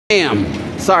Bam!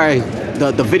 Sorry,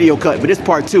 the video cut, but it's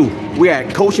part 2. We're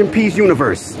at Coach and Peace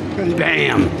Universe.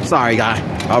 Bam! Sorry, guy.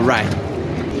 All right.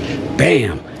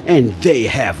 Bam! And they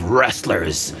have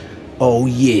wrestlers. Oh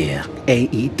yeah,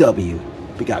 AEW.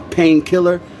 We got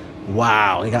Painkiller.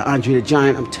 Wow, they got Andre the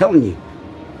Giant. I'm telling you,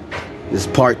 this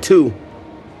is part 2.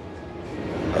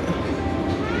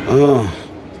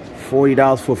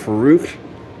 $40 for Farouk.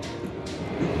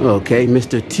 Okay,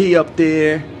 Mr. T up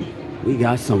there. We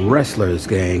got some wrestlers,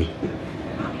 gang.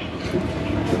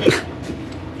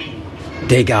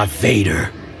 They got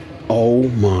Vader. Oh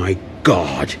my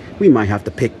God. We might have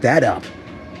to pick that up.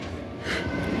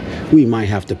 We might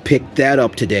have to pick that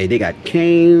up today. They got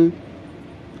Kane.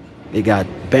 They got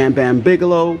Bam Bam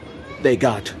Bigelow. They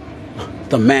got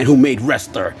the man who made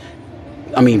wrestling.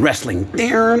 But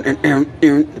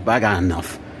I got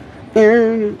enough.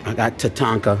 I got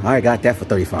Tatanka. I got that for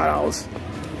 $35.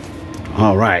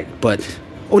 All right, but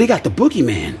oh, they got the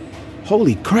Boogeyman.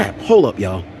 Holy crap! Hold up,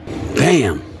 y'all.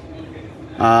 Bam.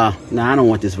 Nah, I don't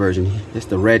want this version. It's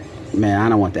the red man. I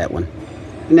don't want that one.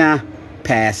 Nah,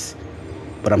 pass.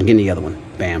 But I'm getting the other one.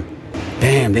 Bam.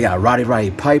 Bam. They got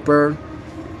Roddy Piper.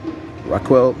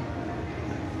 Rockwell.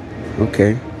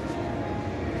 Okay.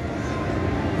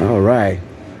 All right.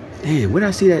 Damn, where did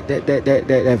I see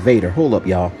that Vader? Hold up,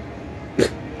 y'all.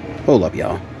 Hold up,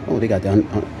 y'all. Oh, they got the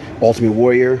Ultimate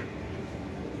Warrior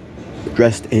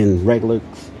dressed in regular.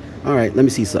 All right, let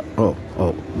me see some. Oh,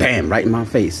 bam, right in my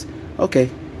face. Okay,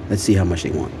 let's see how much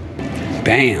they want.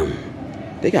 Bam.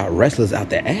 They got wrestlers out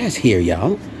their ass here,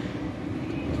 y'all.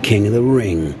 King of the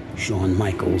Ring, Shawn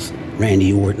Michaels,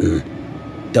 Randy Orton,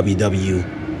 WWE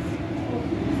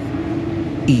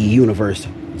Universe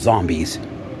Zombies.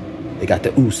 They got the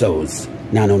Usos,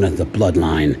 now known as the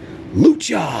Bloodline.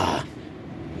 Lucha.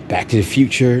 Back to the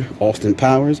Future, Austin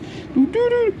Powers.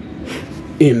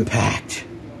 Impact.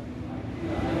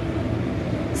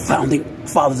 Founding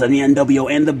Fathers of the NWO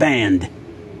and the band.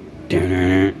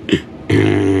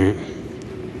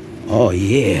 Oh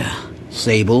yeah.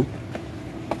 Sable.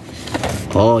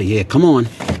 Oh yeah, come on.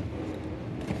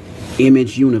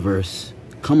 Image Universe.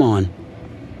 Come on.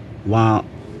 Wow.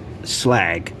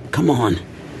 Slag. Come on.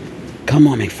 Come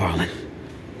on, McFarlane.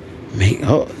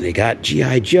 Oh, they got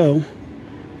G.I. Joe.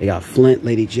 They got Flint,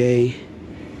 Lady J.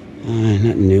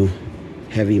 Nothing new.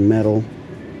 Heavy Metal.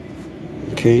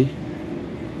 Okay.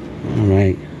 All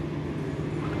right.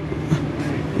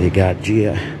 They got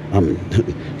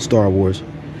Star Wars.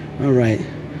 All right.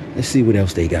 Let's see what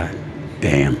else they got.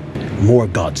 Bam. More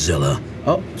Godzilla.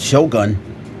 Oh, Shogun.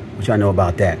 What y'all know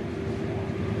about that?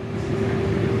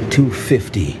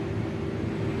 $250.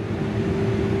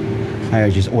 I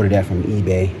just ordered that from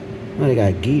eBay. Oh, they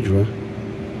got Ghidra.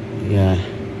 Yeah.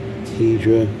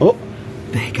 Ghidra. Oh,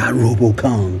 they got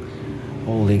Robocon.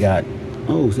 Oh, they got.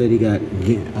 Oh, so they got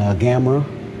Gamera.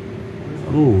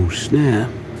 Oh, snap.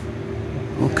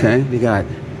 Okay, they got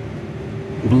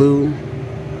Blue.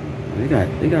 They got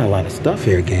a lot of stuff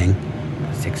here, gang.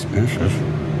 It's expensive.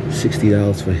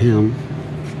 $60 for him.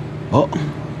 Oh,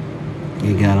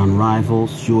 they got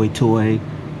Unrivals, Joy Toy,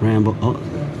 Rambo. Oh,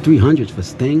 300s for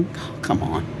Sting. Oh, come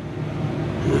on.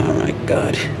 All right,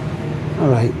 God. All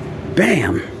right,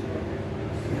 bam.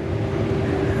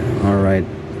 All right,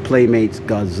 Playmates,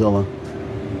 Godzilla.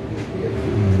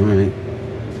 All right.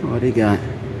 Oh, they got.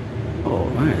 Oh, all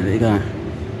right, they got.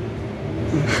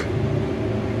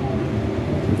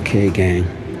 Okay, gang.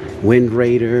 Wind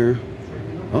Raider.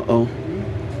 Uh-oh.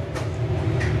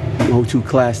 O2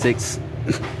 Classics.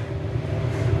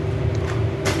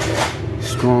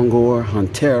 Strongor,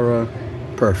 Huntera,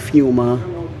 Perfuma,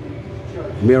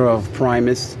 Mirror of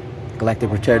Primus, Galactic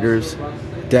Protectors,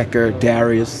 Decker,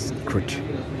 Darius.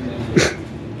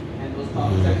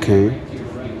 Okay.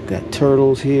 Got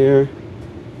Turtles here.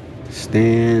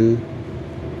 Stan.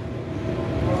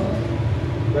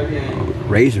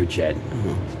 Razor Jet.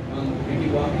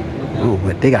 Oh,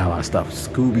 but they got a lot of stuff.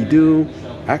 Scooby-Doo,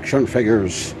 action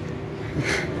figures.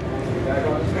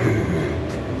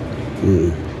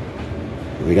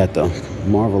 We got the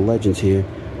Marvel Legends here.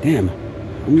 Damn,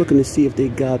 I'm looking to see if they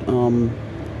got some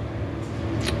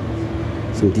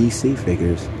DC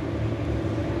figures.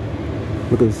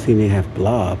 Look at see they have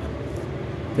Blob.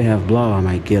 If they have Blob, I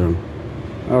might get them.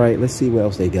 All right, let's see what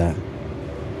else they got.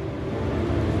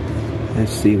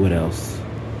 Let's see what else.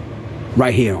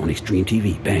 Right here on XTREME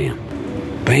TV. Bam.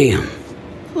 Bam.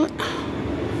 What?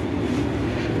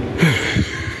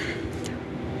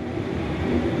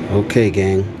 Okay,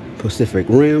 gang. Pacific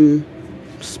Rim.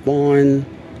 Spawn.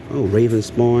 Oh, Raven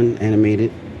Spawn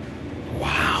animated.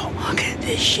 Wow, look at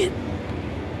this shit.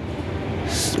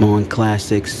 Spawn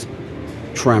Classics.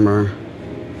 Tremor.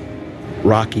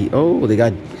 Rocky. Oh, they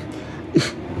got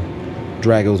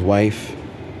Drago's wife.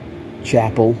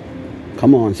 Chapel.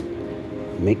 Come on.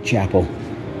 Make Chapel.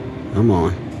 Come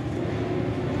on.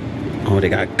 Oh, they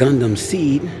got Gundam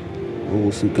Seed.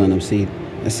 Oh, some Gundam Seed.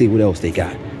 Let's see what else they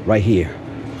got right here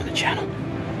on the channel.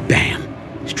 Bam.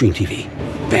 Extreme TV.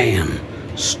 Bam.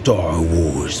 Star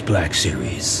Wars Black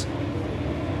Series.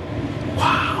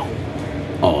 Wow.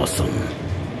 Awesome.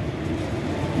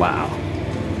 Wow.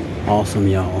 Awesome,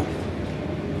 y'all.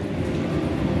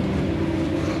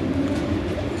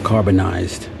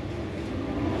 Carbonized.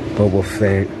 Boba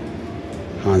Fett.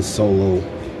 Han Solo.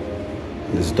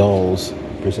 There's dolls.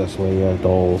 Princess Leia,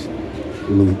 dolls.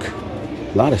 Luke.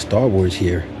 A lot of Star Wars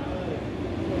here.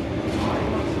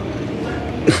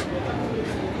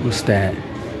 What's that?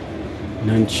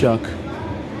 Nunchuck.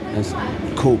 That's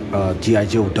cool. G.I.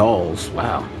 Joe dolls.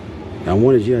 Wow. I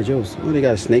wanted G.I. Joe's. Oh, they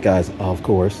got Snake Eyes, of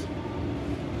course.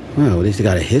 Wow, they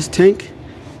got a His Tank.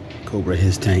 Cobra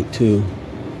His Tank, too.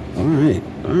 Alright,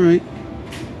 alright.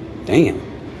 Damn.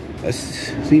 Let's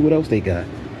see what else they got.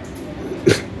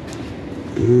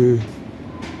 Of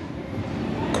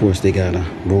course, they got a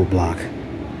Roadblock.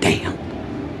 Damn.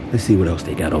 Let's see what else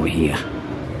they got over here.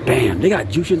 Bam. They got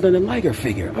Jushin Thunder Liger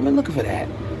figure. I've been looking for that.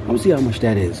 I'm gonna see how much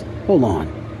that is. Hold on.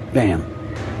 Bam.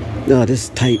 This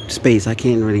tight space, I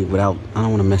can't really without. I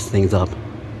don't want to mess things up.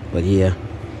 But yeah.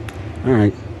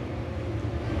 Alright.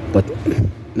 But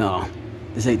no.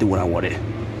 This ain't the one I wanted.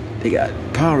 They got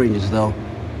Power Rangers though.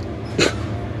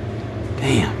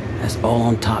 Damn. That's all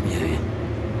on top, yeah.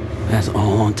 That's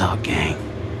all on top, gang.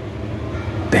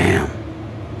 Bam.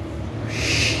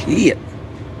 Shit.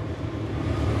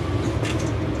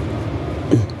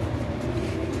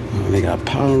 Oh, they got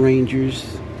Power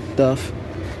Rangers stuff.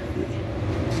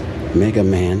 Mega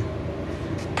Man.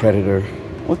 Predator.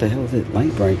 What the hell is it?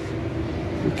 Light Bright.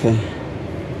 Okay.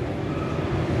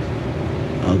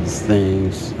 Other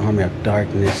things. Army of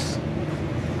Darkness.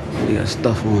 They got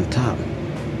stuff on top.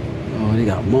 Oh, they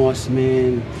got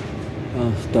Mossman.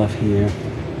 Other stuff here.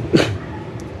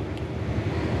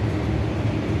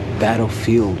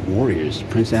 Battlefield Warriors.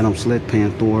 Prince Adam Sled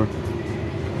Panther.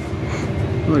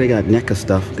 Oh, they got NECA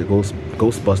stuff. The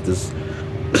Ghostbusters.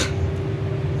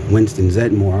 Winston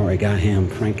Zedmore. I got him.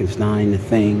 Frankenstein, The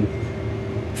Thing.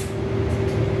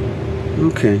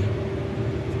 Okay.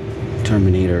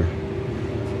 Terminator.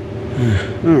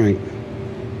 Alright.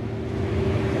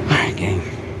 Alright, gang.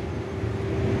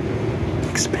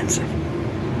 Expensive.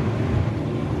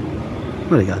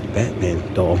 Well, they got Batman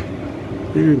doll.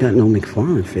 They ain't got no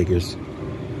McFarlane figures.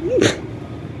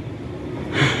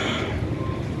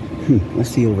 Let's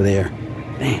see over there.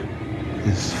 Damn.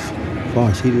 As far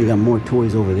as he got more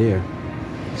toys over there.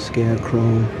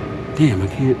 Scarecrow. Damn, I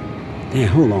can't. Damn,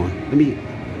 hold on. Let me.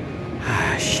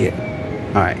 Ah, shit.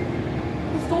 Alright. You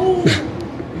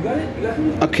got it? You got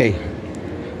it? Okay.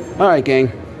 Alright,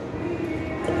 gang.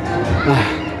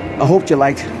 I hope you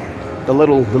liked the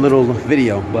little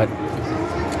video, but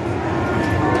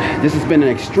this has been an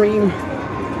extreme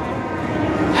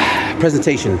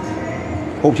presentation.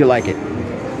 Hope you like it.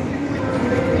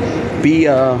 Be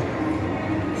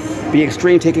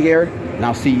extreme, take care, and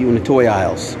I'll see you in the toy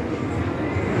aisles.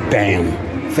 Bam.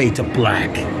 Fade to black.